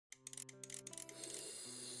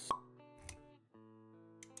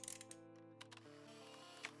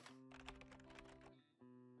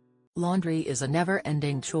Laundry is a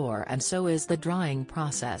never-ending chore, and so is the drying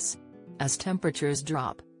process. As temperatures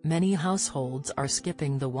drop, many households are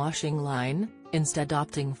skipping the washing line, instead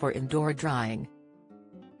opting for indoor drying.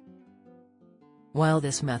 While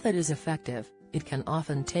this method is effective, it can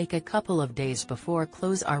often take a couple of days before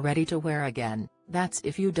clothes are ready to wear again. That's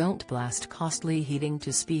if you don't blast costly heating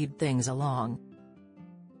to speed things along.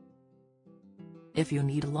 If you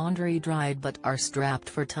need laundry dried but are strapped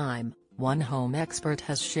for time, one home expert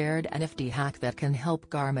has shared a nifty hack that can help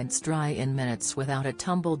garments dry in minutes without a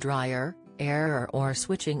tumble dryer, air or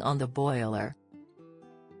switching on the boiler.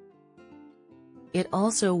 It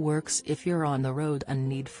also works if you're on the road and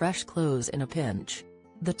need fresh clothes in a pinch.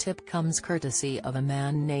 The tip comes courtesy of a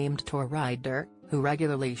man named Tor Ryder, who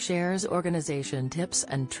regularly shares organization tips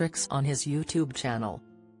and tricks on his YouTube channel.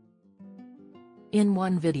 In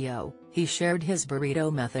one video, he shared his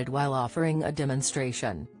burrito method while offering a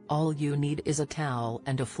demonstration. All you need is a towel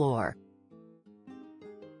and a floor.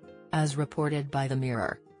 As reported by The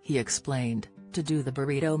Mirror, he explained, to do the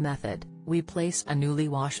burrito method, we place a newly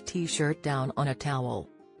washed t-shirt down on a towel.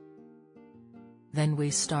 Then we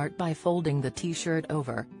start by folding the t-shirt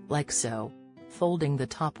over, like so. Folding the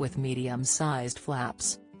top with medium-sized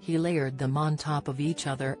flaps, he layered them on top of each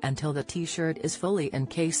other until the t-shirt is fully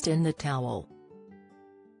encased in the towel.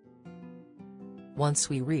 Once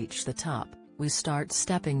we reach the top, we start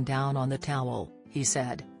stepping down on the towel, he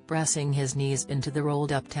said, pressing his knees into the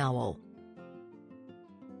rolled-up towel.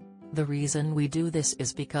 The reason we do this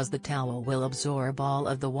is because the towel will absorb all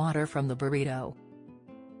of the water from the burrito.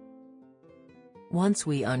 Once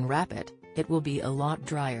we unwrap it, it will be a lot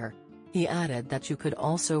drier. He added that you could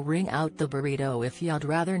also wring out the burrito if you'd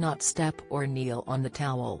rather not step or kneel on the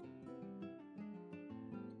towel.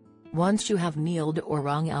 Once you have kneeled or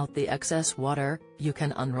wrung out the excess water, you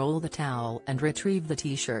can unroll the towel and retrieve the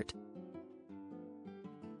t-shirt.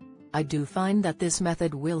 I do find that this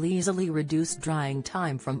method will easily reduce drying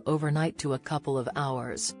time from overnight to a couple of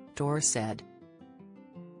hours, Tor said.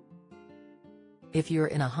 If you're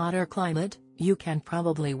in a hotter climate, you can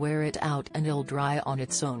probably wear it out and it'll dry on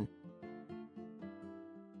its own.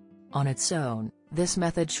 On its own, this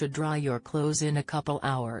method should dry your clothes in a couple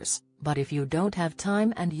hours, but if you don't have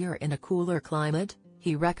time and you're in a cooler climate,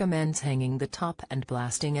 he recommends hanging the top and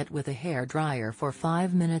blasting it with a hair dryer for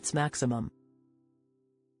 5 minutes maximum.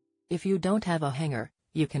 If you don't have a hanger,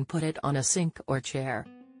 you can put it on a sink or chair.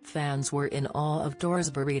 Fans were in awe of Tor's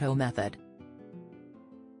burrito method.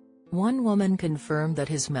 One woman confirmed that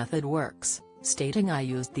his method works, stating, "I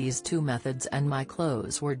used these two methods and my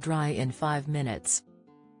clothes were dry in 5 minutes."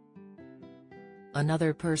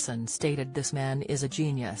 Another person stated, "This man is a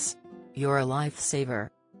genius. You're a lifesaver."